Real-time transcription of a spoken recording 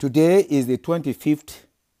Today is the 25th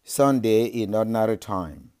Sunday in Ordinary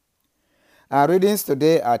Time. Our readings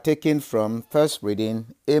today are taken from first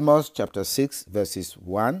reading Amos chapter 6 verses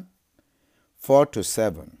 1, 4 to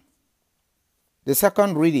 7. The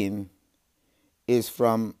second reading is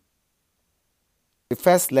from the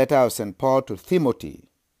first letter of St. Paul to Timothy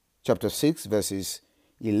chapter 6 verses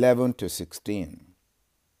 11 to 16.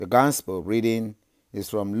 The Gospel reading is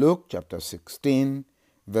from Luke chapter 16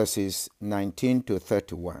 verses 19 to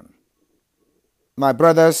 31. My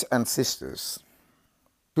brothers and sisters,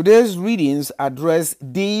 today's readings address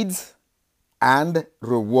deeds and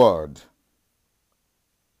reward,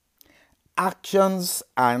 actions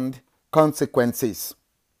and consequences.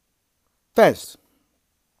 First,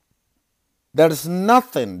 there is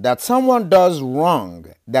nothing that someone does wrong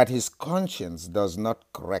that his conscience does not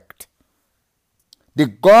correct. The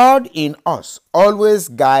God in us always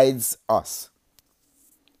guides us.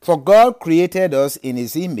 For God created us in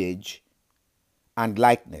His image and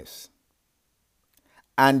likeness,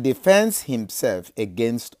 and defends Himself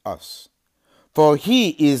against us. For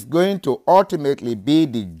He is going to ultimately be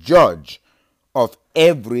the judge of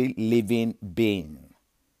every living being.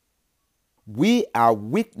 We are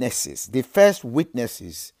witnesses, the first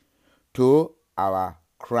witnesses to our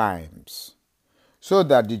crimes, so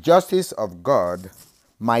that the justice of God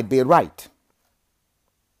might be right.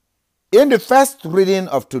 In the first reading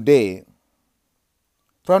of today,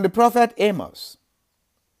 from the prophet Amos,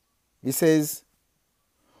 he says,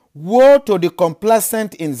 "Woe to the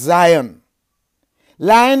complacent in Zion,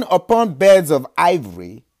 lying upon beds of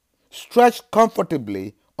ivory, stretched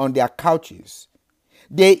comfortably on their couches.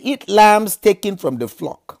 They eat lambs taken from the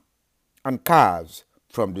flock and calves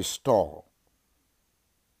from the stall."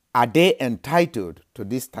 Are they entitled to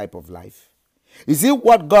this type of life? Is it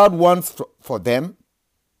what God wants for them?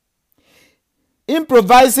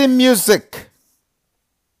 Improvising music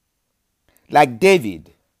like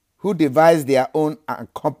David, who devised their own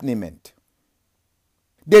accompaniment.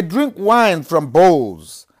 They drink wine from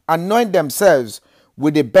bowls, anoint themselves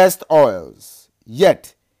with the best oils,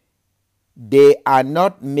 yet they are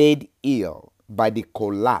not made ill by the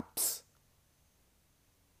collapse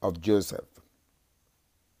of Joseph.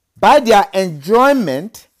 By their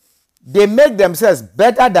enjoyment, they make themselves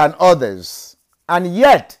better than others, and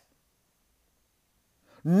yet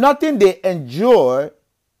nothing they enjoy,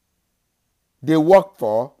 they work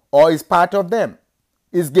for, or is part of them,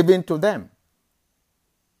 is given to them.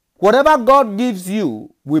 Whatever God gives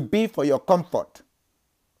you will be for your comfort.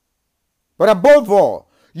 But above all,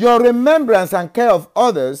 your remembrance and care of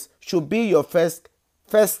others should be your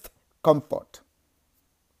first comfort.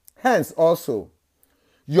 Hence also,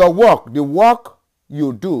 your work, the work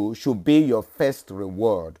you do, should be your first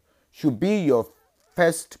reward, should be your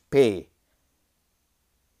first pay.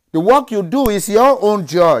 The work you do is your own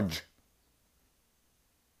judge.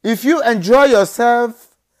 If you enjoy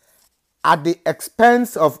yourself at the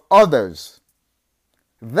expense of others,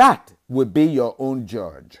 that will be your own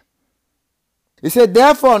judge. He said,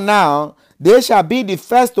 "Therefore now they shall be the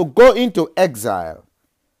first to go into exile,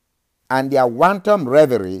 and their wanton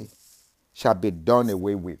revelry shall be done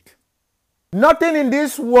away with." Nothing in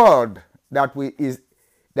this world that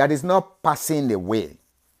is not passing away.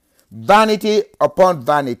 Vanity upon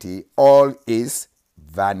vanity, all is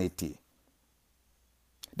vanity.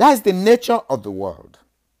 That is the nature of the world.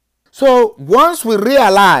 So once we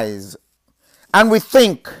realize and we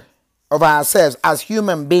think of ourselves as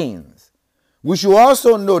human beings, we should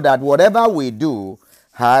also know that whatever we do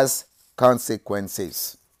has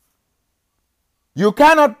consequences. You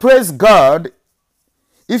cannot praise God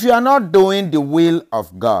if you are not doing the will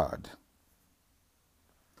of God.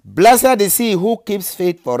 Blessed is he who keeps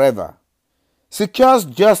faith forever, secures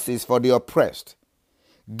justice for the oppressed,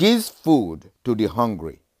 gives food to the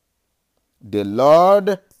hungry. The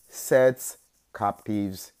Lord sets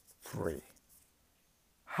captives free.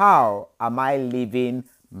 How am I living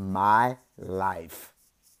my life?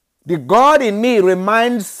 The God in me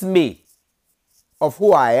reminds me of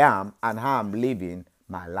who I am and how I'm living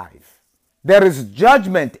my life. There is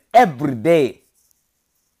judgment every day.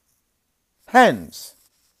 Hence,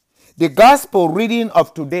 the gospel reading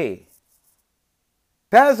of today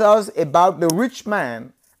tells us about the rich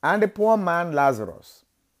man and the poor man Lazarus.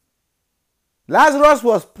 Lazarus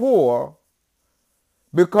was poor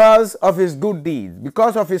because of his good deeds,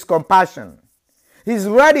 because of his compassion. He's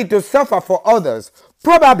ready to suffer for others.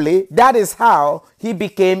 Probably that is how he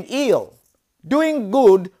became ill, doing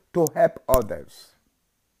good to help others.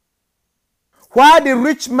 While the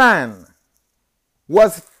rich man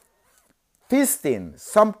was feasting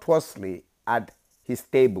sumptuously at his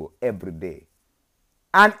table every day,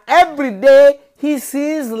 And every day he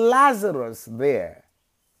sees Lazarus there,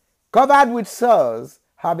 covered with sores,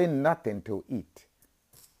 having nothing to eat.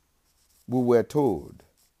 We were told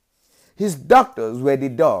his doctors were the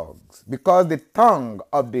dogs, because the tongue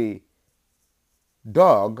of the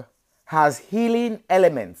dog has healing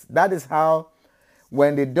elements. That is how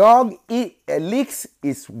when the dog licks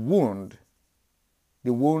its wound,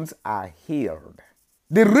 the wounds are healed.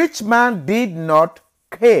 The rich man did not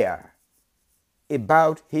care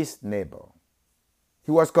about his neighbor.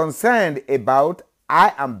 He was concerned about,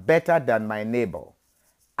 I am better than my neighbor.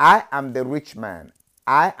 I am the rich man.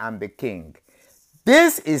 I am the king.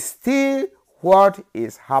 This is still what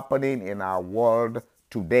is happening in our world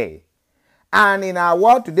today. And in our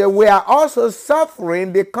world today, we are also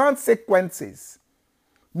suffering the consequences.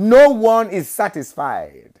 No one is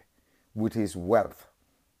satisfied with his wealth.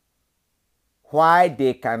 Why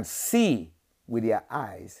they can see with their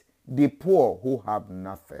eyes the poor who have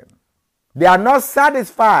nothing. They are not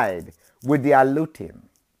satisfied with their looting.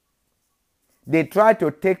 They try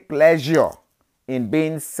to take pleasure in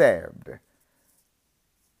being served,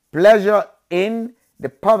 pleasure in the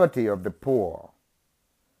poverty of the poor,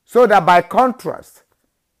 so that by contrast,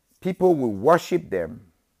 people will worship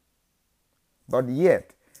them. But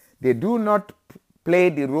yet, they do not play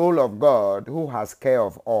the role of God, who has care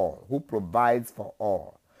of all, who provides for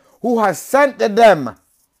all, who has sent them.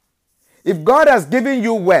 If God has given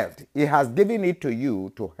you wealth, he has given it to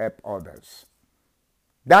you to help others.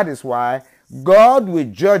 That is why God will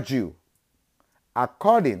judge you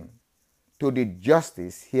according to the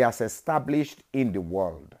justice he has established in the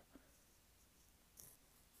world.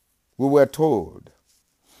 We were told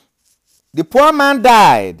the poor man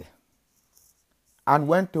died and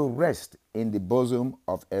went to rest in the bosom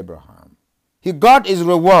of Abraham. He got his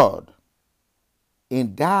reward.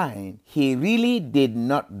 In dying, he really did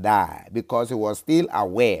not die, because he was still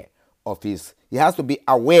aware of his. He has to be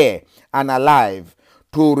aware and alive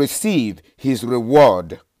to receive his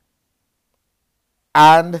reward.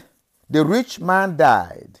 And the rich man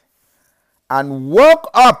died and woke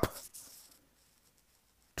up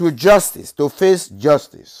to justice, to face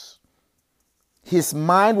justice. His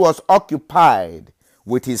mind was occupied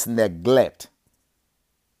with his neglect,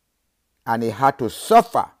 and he had to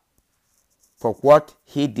suffer for what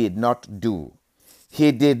he did not do.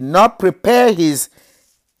 He did not prepare his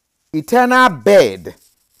eternal bed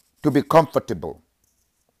to be comfortable.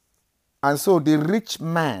 And so the rich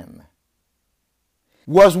man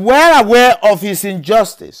was well aware of his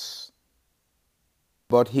injustice,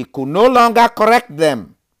 but he could no longer correct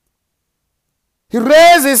them. He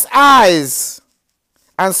raised his eyes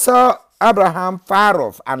and saw Abraham far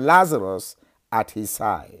off and Lazarus at his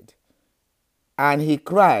side. And he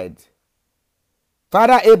cried,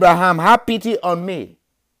 Father Abraham, have pity on me.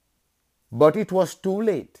 But it was too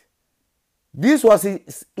late. This was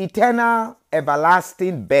his eternal,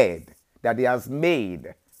 everlasting bed that he has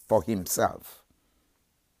made for himself.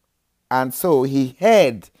 And so he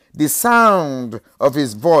heard the sound of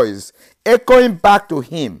his voice echoing back to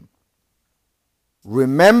him.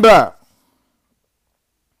 Remember,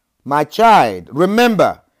 my child,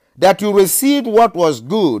 remember that you received what was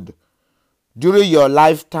good during your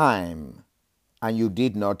lifetime, and you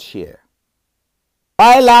did not share.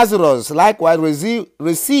 While Lazarus likewise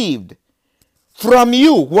received from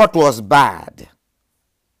you what was bad.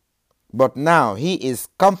 But now he is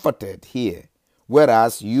comforted here,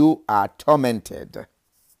 whereas you are tormented.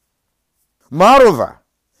 Moreover,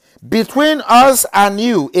 between us and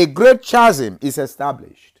you, a great chasm is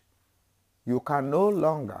established. You can no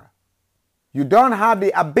longer, you don't have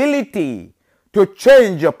the ability to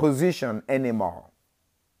change your position anymore,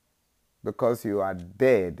 because you are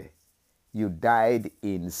dead. You died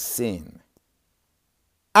in sin.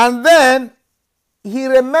 And then he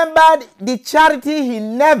remembered the charity he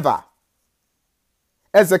never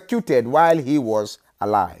executed while he was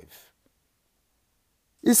alive.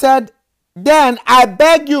 He said, Then I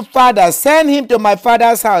beg you, Father, send him to my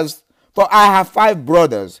father's house, for I have 5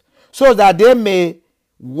 brothers, so that they may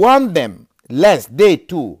warn them, lest they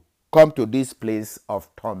too come to this place of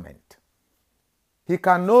torment. He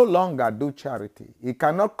can no longer do charity. He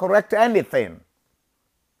cannot correct anything.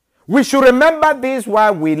 We should remember this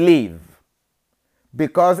while we live,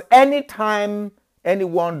 because anytime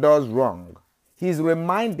anyone does wrong, he is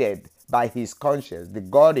reminded by his conscience, the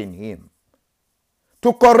God in him,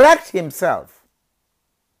 to correct himself.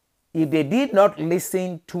 If they did not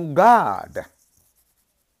listen to God,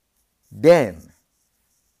 then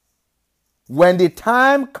when the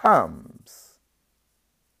time comes,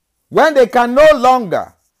 when they can no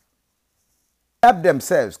longer help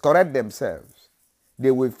themselves, correct themselves,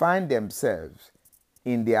 they will find themselves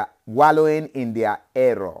in their wallowing in their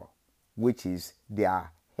error, which is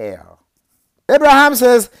their hell. Abraham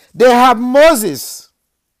says, they have Moses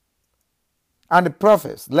and the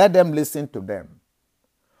prophets. Let them listen to them.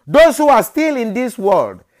 Those who are still in this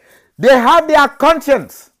world, they have their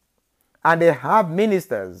conscience, and they have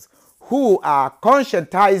ministers who are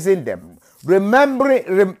conscientizing them,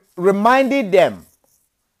 reminding them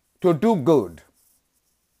to do good.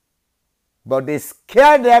 But they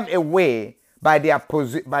scare them away by their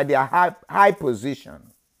high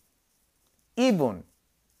position, even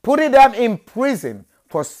putting them in prison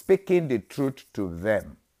for speaking the truth to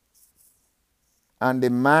them. And the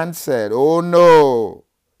man said, oh no,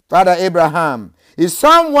 Father Abraham, if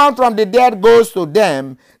someone from the dead goes to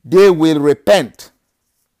them, they will repent.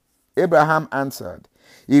 Abraham answered,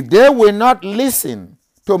 if they will not listen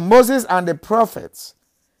to Moses and the prophets,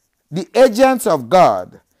 the agents of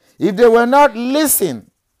God, if they will not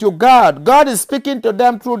listen to God, God is speaking to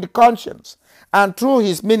them through the conscience and through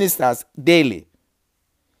his ministers daily.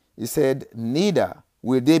 He said, neither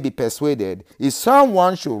will they be persuaded if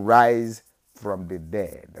someone should rise from the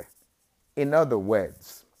dead. In other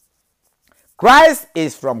words, Christ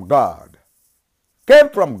is from God, came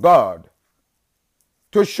from God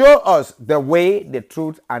to show us the way, the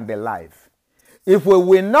truth, and the life. If we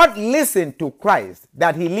will not listen to Christ,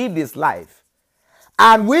 that he lived his life,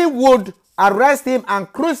 and we would arrest him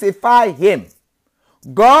and crucify him,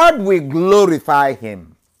 God will glorify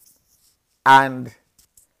him. And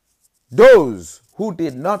those who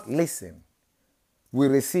did not listen will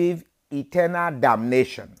receive eternal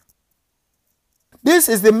damnation. This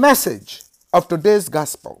is the message of today's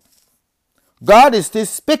gospel. God is still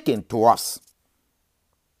speaking to us.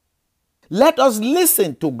 Let us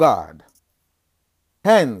listen to God.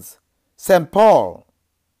 Hence, St. Paul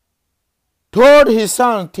told his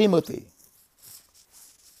son Timothy,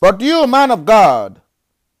 but you, man of God,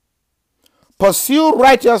 pursue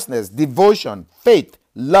righteousness, devotion, faith,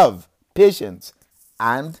 love, patience,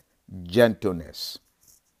 and gentleness.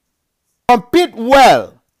 Compete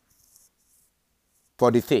well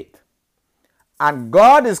for the faith. And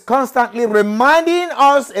God is constantly reminding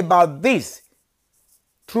us about this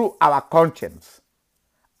through our conscience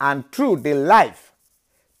and through the life,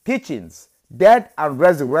 teachings, death, and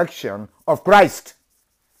resurrection of Christ.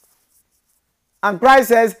 And Christ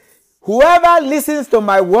says, whoever listens to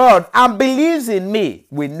my word and believes in me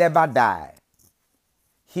will never die.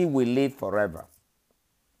 He will live forever.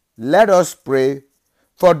 Let us pray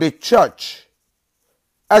for the church,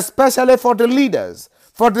 especially for the leaders,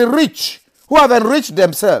 for the rich who have enriched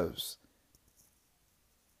themselves.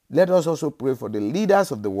 Let us also pray for the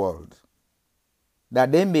leaders of the world,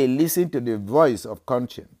 that they may listen to the voice of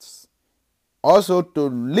conscience. Also to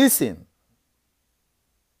listen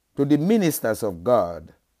to the ministers of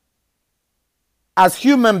God as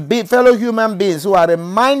fellow human beings who are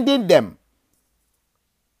reminding them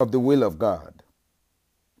of the will of God.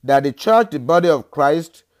 That the church, the body of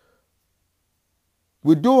Christ,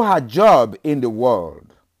 will do her job in the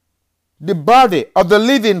world. The body of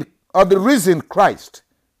the risen Christ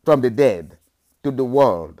from the dead to the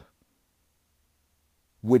world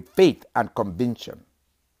with faith and conviction,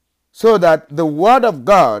 so that the word of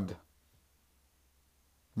God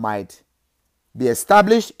might be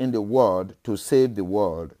established in the world to save the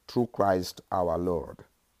world through Christ our Lord.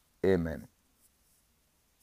 Amen.